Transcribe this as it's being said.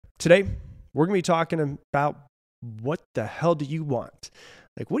Today, we're going to be talking about what the hell do you want?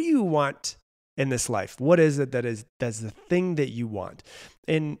 Like, what do you want in this life? What is it that's the thing that you want?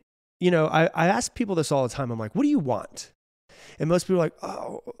 And, I ask people this all the time. I'm like, what do you want? And most people are like,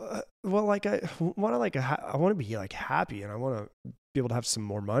 I want to be like happy, and I want to be able to have some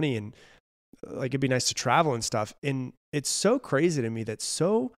more money, and like it'd be nice to travel and stuff. And it's so crazy to me that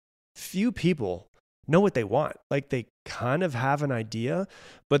so few people know what they want. Like they kind of have an idea,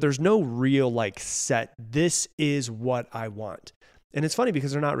 but there's no real like set, this is what I want. And it's funny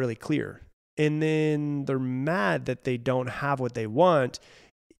because they're not really clear. And then they're mad that they don't have what they want,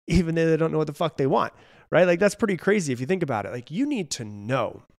 even though they don't know what the fuck they want, right? Like that's pretty crazy if you think about it. Like you need to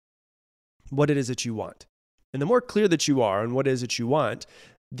know what it is that you want. And the more clear that you are on what it is that you want,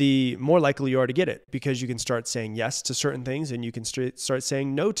 the more likely you are to get it, because you can start saying yes to certain things and you can start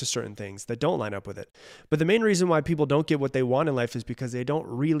saying no to certain things that don't line up with it. But the main reason why people don't get what they want in life is because they don't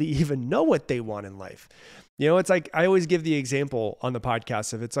really even know what they want in life. It's like, I always give the example on the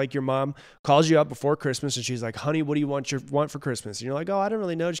podcast of, it's like your mom calls you up before Christmas and she's like, honey, what do you want for Christmas? And you're like, oh, I don't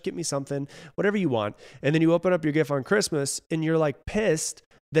really know. Just get me something, whatever you want. And then you open up your gift on Christmas and you're like pissed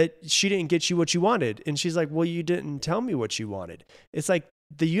that she didn't get you what you wanted. And she's like, well, you didn't tell me what you wanted. It's like,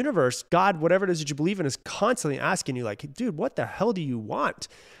 the universe, God, whatever it is that you believe in, is constantly asking you like, dude, what the hell do you want?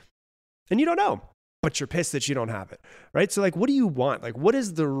 And you don't know, but you're pissed that you don't have it, right? So like, what do you want? Like, what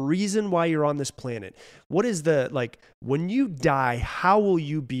is the reason why you're on this planet? What is when you die, how will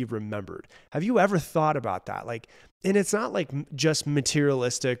you be remembered? Have you ever thought about that? Like, and it's not like just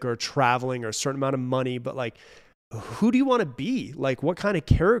materialistic or traveling or a certain amount of money, but like, who do you want to be? Like, what kind of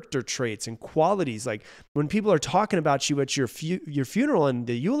character traits and qualities? Like, when people are talking about you at your funeral and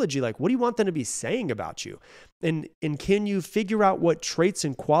the eulogy, like, what do you want them to be saying about you? And can you figure out what traits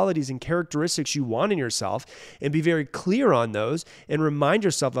and qualities and characteristics you want in yourself and be very clear on those and remind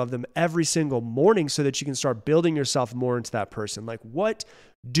yourself of them every single morning so that you can start building yourself more into that person? Like, what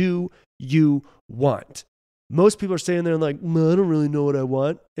do you want? Most people are sitting there like, I don't really know what I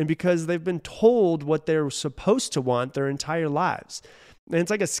want. And because they've been told what they're supposed to want their entire lives. And it's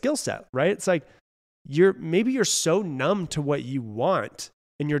like a skill set, right? It's like maybe you're so numb to what you want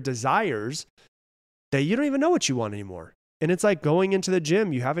and your desires that you don't even know what you want anymore. And it's like going into the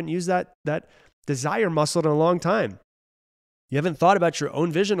gym. You haven't used that desire muscle in a long time. You haven't thought about your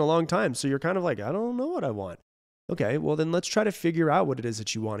own vision in a long time. So you're kind of like, I don't know what I want. Okay, well then let's try to figure out what it is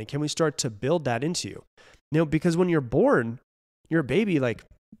that you want. And can we start to build that into you? Because when you're born, you're a baby, like,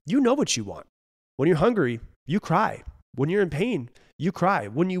 you know what you want. When you're hungry, you cry. When you're in pain, you cry.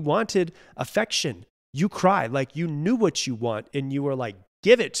 When you wanted affection, you cry. Like, you knew what you want and you were like,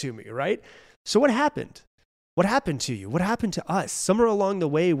 give it to me, right? So what happened? What happened to you? What happened to us? Somewhere along the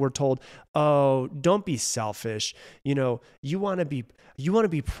way, we're told, oh, don't be selfish. You want to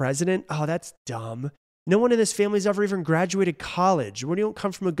be president? Oh, that's dumb. No one in this family's ever even graduated college. We don't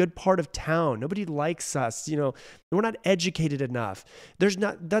come from a good part of town. Nobody likes us. We're not educated enough.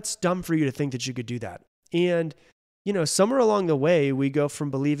 That's dumb for you to think that you could do that. And, somewhere along the way, we go from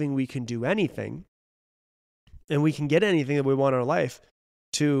believing we can do anything and we can get anything that we want in our life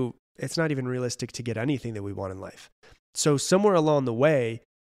to it's not even realistic to get anything that we want in life. So somewhere along the way,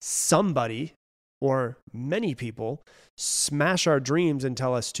 somebody or many people smash our dreams and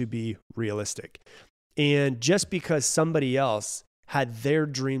tell us to be realistic. And just because somebody else had their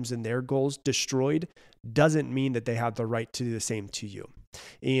dreams and their goals destroyed doesn't mean that they have the right to do the same to you.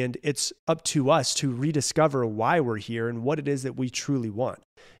 And it's up to us to rediscover why we're here and what it is that we truly want.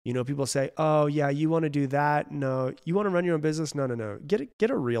 People say, oh yeah, you want to do that? No. You want to run your own business? No. Get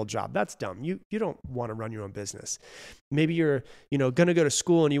a real job. That's dumb. You don't want to run your own business. Maybe you're, going to go to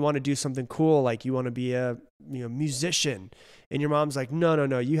school and you want to do something cool. Like you want to be a musician, and your mom's like,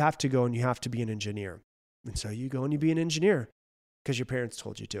 no, you have to go and you have to be an engineer. And so you go and you be an engineer because your parents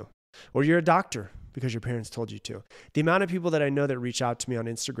told you to, or you're a doctor because your parents told you to. The amount of people that I know that reach out to me on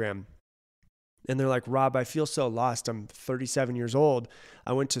Instagram and they're like, Rob, I feel so lost. I'm 37 years old.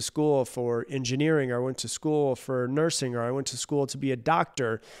 I went to school for engineering, or I went to school for nursing, or I went to school to be a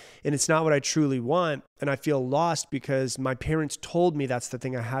doctor, and it's not what I truly want. And I feel lost because my parents told me that's the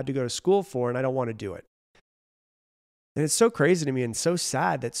thing I had to go to school for, and I don't want to do it. And it's so crazy to me and so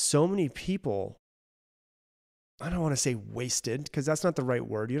sad that so many people, I don't want to say wasted, because that's not the right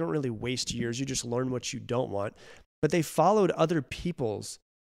word. You don't really waste years. You just learn what you don't want. But they followed other people's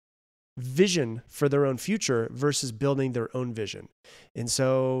vision for their own future versus building their own vision. And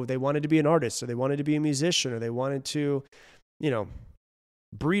so they wanted to be an artist, or they wanted to be a musician, or they wanted to,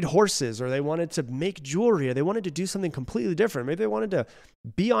 breed horses, or they wanted to make jewelry, or they wanted to do something completely different. Maybe they wanted to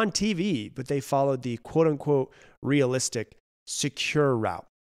be on TV, but they followed the quote unquote realistic, secure route.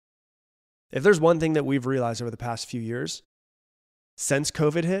 If there's one thing that we've realized over the past few years since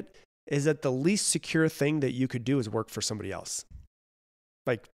COVID hit, is that the least secure thing that you could do is work for somebody else.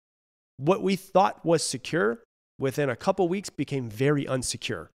 Like what we thought was secure within a couple weeks became very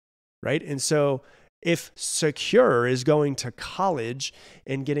unsecure, right? And so if secure is going to college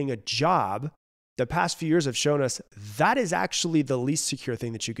and getting a job, the past few years have shown us that is actually the least secure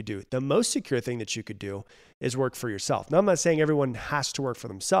thing that you could do. The most secure thing that you could do is work for yourself. Now, I'm not saying everyone has to work for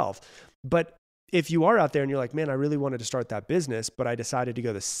themselves, but if you are out there and you're like, man, I really wanted to start that business, but I decided to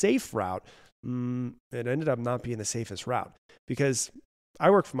go the safe route, it ended up not being the safest route because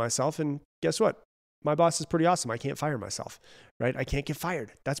I work for myself, and guess what? My boss is pretty awesome. I can't fire myself, right? I can't get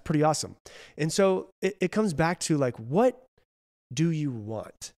fired. That's pretty awesome. And so it comes back to like, what do you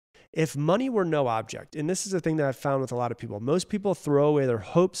want? If money were no object, and this is the thing that I've found with a lot of people, most people throw away their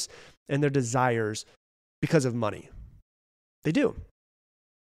hopes and their desires because of money. They do.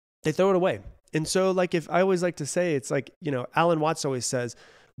 They throw it away. And so like, if I always like to say, it's like, Alan Watts always says,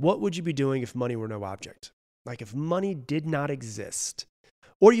 what would you be doing if money were no object? Like if money did not exist,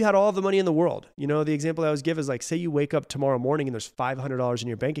 or you had all the money in the world. The example I always give is like, say you wake up tomorrow morning and there's $500 in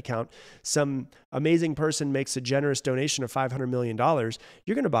your bank account. Some amazing person makes a generous donation of $500 million.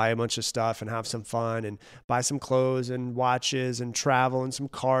 You're going to buy a bunch of stuff and have some fun and buy some clothes and watches and travel and some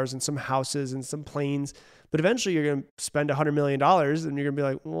cars and some houses and some planes. But eventually you're going to spend $100 million and you're going to be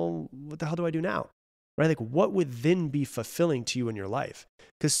like, well, what the hell do I do now? Right? Like what would then be fulfilling to you in your life?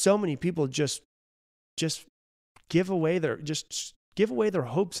 Because so many people just give away their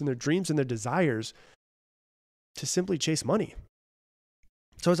hopes and their dreams and their desires to simply chase money.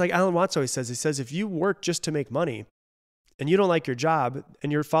 So it's like Alan Watts always says, he says, if you work just to make money and you don't like your job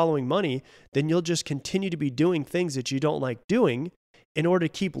and you're following money, then you'll just continue to be doing things that you don't like doing in order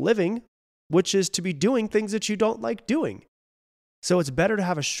to keep living, which is to be doing things that you don't like doing. So it's better to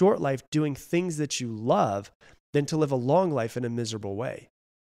have a short life doing things that you love than to live a long life in a miserable way.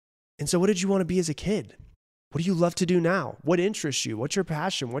 And so what did you want to be as a kid? What do you love to do now? What interests you? What's your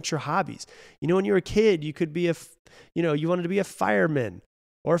passion? What's your hobbies? When you were a kid, you could be you wanted to be a fireman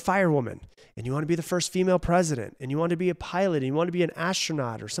or a firewoman, and you want to be the first female president, and you want to be a pilot, and you want to be an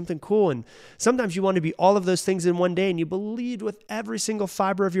astronaut or something cool. And sometimes you want to be all of those things in one day, and you believed with every single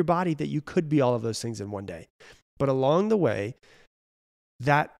fiber of your body that you could be all of those things in one day. But along the way,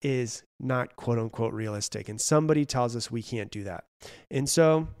 that is not quote unquote realistic. And somebody tells us we can't do that. And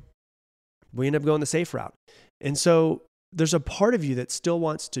so we end up going the safe route. And so there's a part of you that still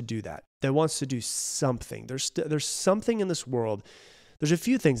wants to do that wants to do something. There's something in this world. There's a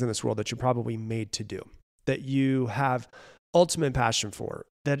few things in this world that you're probably made to do, that you have ultimate passion for,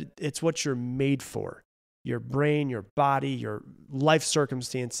 that it's what you're made for. Your brain, your body, your life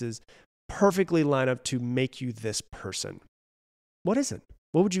circumstances perfectly line up to make you this person. What is it?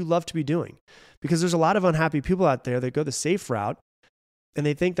 What would you love to be doing? Because there's a lot of unhappy people out there that go the safe route and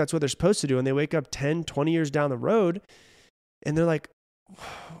they think that's what they're supposed to do. And they wake up 10, 20 years down the road and they're like,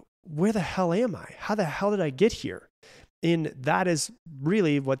 where the hell am I? How the hell did I get here? And that is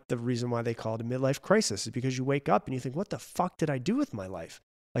really what the reason why they call it a midlife crisis, is because you wake up and you think, what the fuck did I do with my life?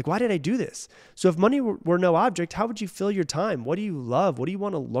 Like, why did I do this? So if money were no object, how would you fill your time? What do you love? What do you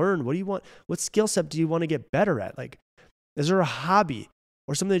want to learn? What skill set do you want to get better at? Like, is there a hobby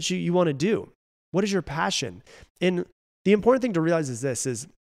or something that you want to do? What is your passion? And the important thing to realize is this, is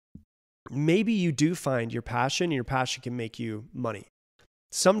maybe you do find your passion and your passion can make you money.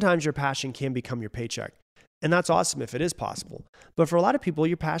 Sometimes your passion can become your paycheck. And that's awesome if it is possible. But for a lot of people,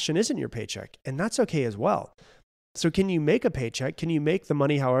 your passion isn't your paycheck, and that's okay as well. So can you make a paycheck? Can you make the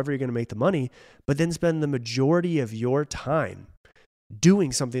money however you're going to make the money, but then spend the majority of your time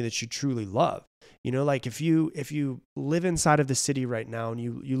doing something that you truly love? Like if you live inside of the city right now and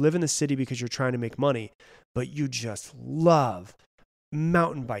you live in the city because you're trying to make money, but you just love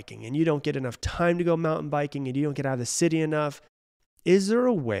mountain biking and you don't get enough time to go mountain biking and you don't get out of the city enough, is there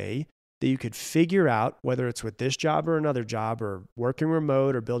a way that you could figure out, whether it's with this job or another job or working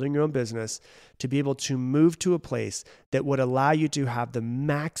remote or building your own business, to be able to move to a place that would allow you to have the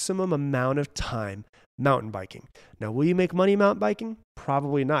maximum amount of time mountain biking? Now, will you make money mountain biking?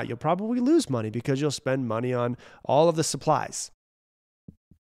 Probably not. You'll probably lose money because you'll spend money on all of the supplies.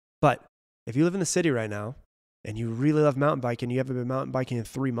 But if you live in the city right now and you really love mountain biking, you haven't been mountain biking in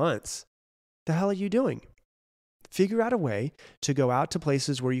 3 months, the hell are you doing? Figure out a way to go out to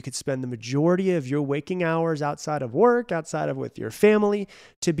places where you could spend the majority of your waking hours outside of work, outside of with your family,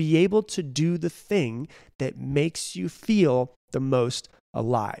 to be able to do the thing that makes you feel the most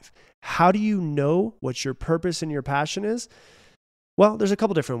alive. How do you know what your purpose and your passion is? Well, there's a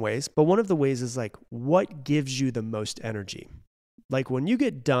couple different ways, but one of the ways is like, what gives you the most energy? Like when you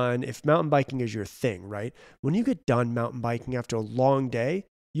get done, if mountain biking is your thing, right? When you get done mountain biking after a long day,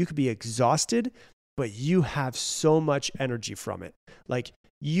 you could be exhausted, but you have so much energy from it. Like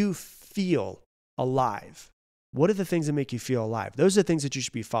you feel alive. What are the things that make you feel alive? Those are the things that you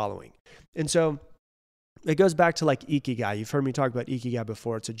should be following. And so it goes back to like Ikigai. You've heard me talk about Ikigai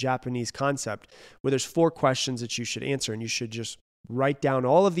before. It's a Japanese concept where there's 4 questions that you should answer, and you should just write down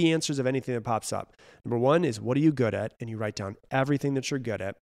all of the answers of anything that pops up. Number 1 is, what are you good at? And you write down everything that you're good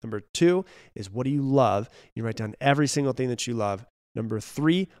at. Number 2 is, what do you love? You write down every single thing that you love. Number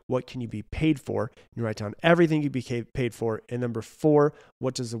 3, what can you be paid for? You write down everything you be paid for. And number 4,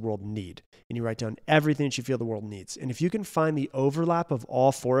 what does the world need? And you write down everything that you feel the world needs. And if you can find the overlap of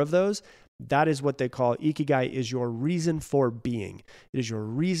all 4 of those, that is what they call Ikigai, is your reason for being. It is your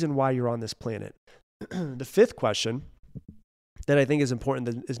reason why you're on this planet. The 5th question that I think is important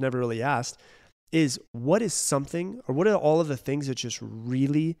that is never really asked is, what is something, or what are all of the things that just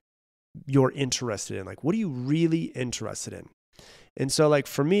really you're interested in? Like, what are you really interested in? And so like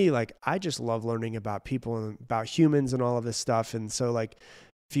for me, like I just love learning about people and about humans and all of this stuff. And so like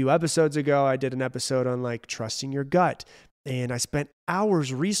a few episodes ago, I did an episode on like trusting your gut. And I spent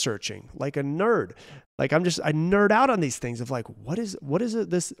hours researching like a nerd. Like I nerd out on these things of like, what is it?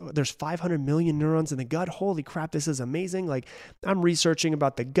 There's 500 million neurons in the gut. Holy crap, this is amazing. Like I'm researching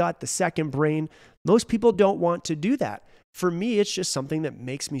about the gut, the second brain. Most people don't want to do that. For me, it's just something that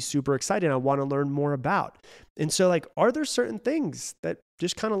makes me super excited. I want to learn more about. And so like, are there certain things that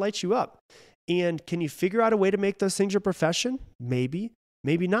just kind of light you up? And can you figure out a way to make those things your profession? Maybe,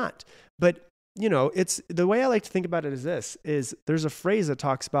 maybe not. But you know, it's the way I like to think about it is there's a phrase that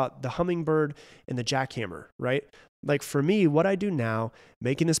talks about the hummingbird and the jackhammer, right? Like for me, what I do now,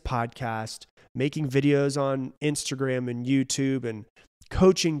 making this podcast, making videos on Instagram and YouTube and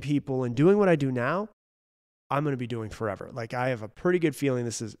coaching people and doing what I do now, I'm going to be doing forever. Like I have a pretty good feeling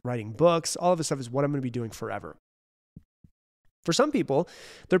this is writing books. All of this stuff is what I'm going to be doing forever. For some people,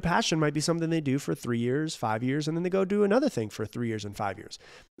 their passion might be something they do for 3 years, 5 years, and then they go do another thing for 3 years and 5 years.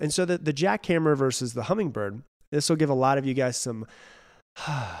 And so the jackhammer versus the hummingbird, this will give a lot of you guys some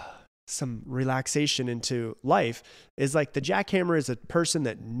relaxation into life, is like the jackhammer is a person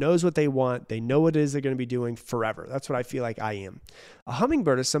that knows what they want. They know what it is they're going to be doing forever. That's what I feel like I am. A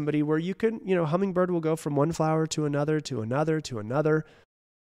hummingbird is somebody where you can, hummingbird will go from one flower to another, to another, to another,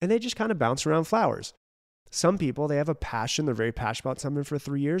 and they just kind of bounce around flowers. Some people, they have a passion. They're very passionate about something for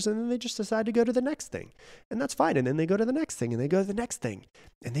 3 years, and then they just decide to go to the next thing. And that's fine. And then they go to the next thing, and they go to the next thing.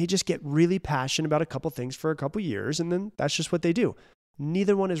 And they just get really passionate about a couple things for a couple years, and then that's just what they do.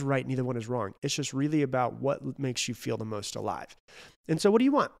 Neither one is right. Neither one is wrong. It's just really about what makes you feel the most alive. And so what do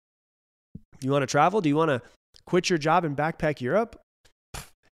you want? You want to travel? Do you want to quit your job and backpack Europe?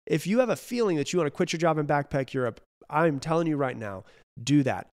 If you have a feeling that you want to quit your job and backpack Europe, I'm telling you right now, do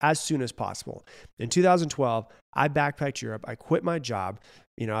that as soon as possible. In 2012, I backpacked Europe. I quit my job.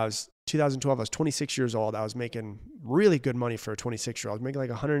 2012, I was 26 years old. I was making really good money for a 26-year-old. I was making like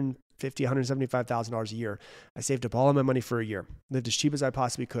 $150,000, $175,000 a year. I saved up all of my money for a year, lived as cheap as I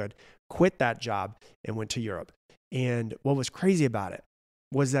possibly could, quit that job, and went to Europe. And what was crazy about it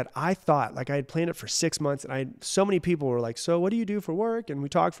was that I thought, like I had planned it for 6 months, and so many people were like, so what do you do for work? And we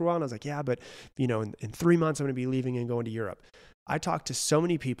talked for a while, and I was like, yeah, but in 3 months, I'm going to be leaving and going to Europe. I talked to so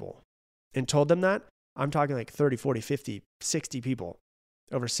many people and told them that. I'm talking like 30, 40, 50, 60 people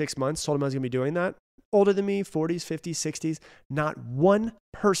over 6 months, told them I was going to be doing that. Older than me, 40s, 50s, 60s. Not one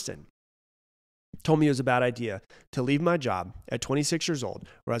person told me it was a bad idea to leave my job at 26 years old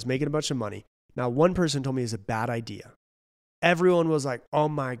where I was making a bunch of money. Not one person told me it was a bad idea. Everyone was like, oh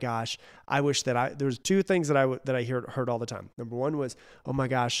my gosh, I wish that there was 2 things that I heard all the time. Number 1 was, oh my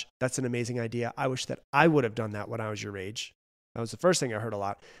gosh, that's an amazing idea. I wish that I would have done that when I was your age. That was the first thing I heard a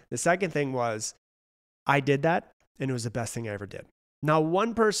lot. The second thing was, I did that and it was the best thing I ever did. Not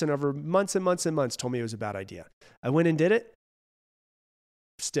one person over months and months and months told me it was a bad idea. I went and did it.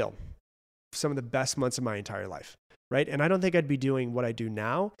 Still, some of the best months of my entire life, right? And I don't think I'd be doing what I do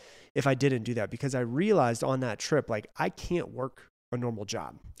now if I didn't do that, because I realized on that trip, like I can't work a normal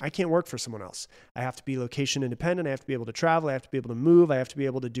job. I can't work for someone else. I have to be location independent. I have to be able to travel. I have to be able to move. I have to be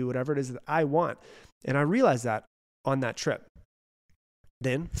able to do whatever it is that I want. And I realized that on that trip.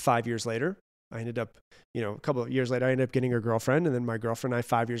 Then 5 years later, I ended up, a couple of years later, I ended up getting a girlfriend. And then my girlfriend and I,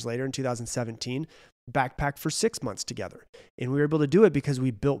 5 years later in 2017, backpacked for 6 months together. And we were able to do it because we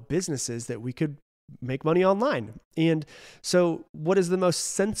built businesses that we could make money online. And so what is the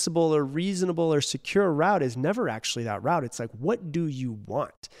most sensible or reasonable or secure route is never actually that route. It's like, what do you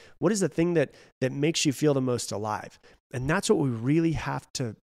want? What is the thing that makes you feel the most alive? And that's what we really have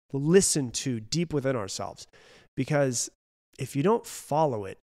to listen to deep within ourselves, because if you don't follow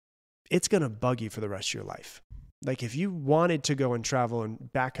it, it's going to bug you for the rest of your life. Like if you wanted to go and travel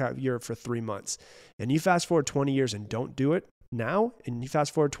and back out Europe for 3 months and you fast forward 20 years and don't do it now, and you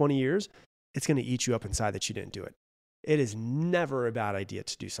fast forward 20 years, it's going to eat you up inside that you didn't do it. It is never a bad idea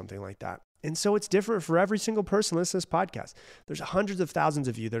to do something like that. And so it's different for every single person listening to this podcast. There's hundreds of thousands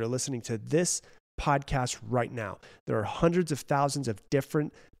of you that are listening to this podcast right now. There are hundreds of thousands of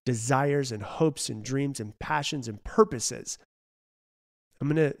different desires and hopes and dreams and passions and purposes. I'm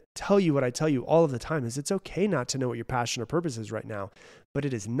going to tell you what I tell you all of the time is it's okay not to know what your passion or purpose is right now, but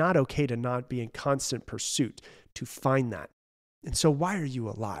it is not okay to not be in constant pursuit to find that. And so why are you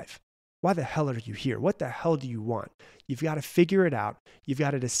alive? Why the hell are you here? What the hell do you want? You've got to figure it out. You've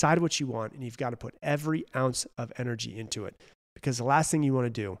got to decide what you want, and you've got to put every ounce of energy into it, because the last thing you want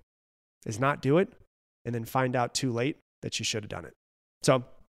to do is not do it and then find out too late that you should have done it. So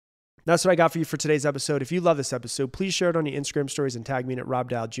that's what I got for you for today's episode. If you love this episode, please share it on your Instagram stories and tag me at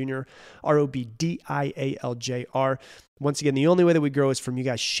Rob Dial Jr., ROBDIALJR. Once again, the only way that we grow is from you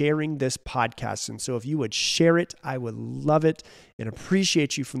guys sharing this podcast. And so if you would share it, I would love it and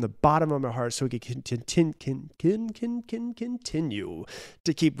appreciate you from the bottom of my heart so we can continue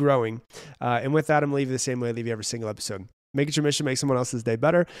to keep growing. And with that, I'm leaving the same way I leave you every single episode. Make it your mission, make someone else's day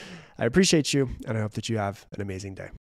better. I appreciate you, and I hope that you have an amazing day.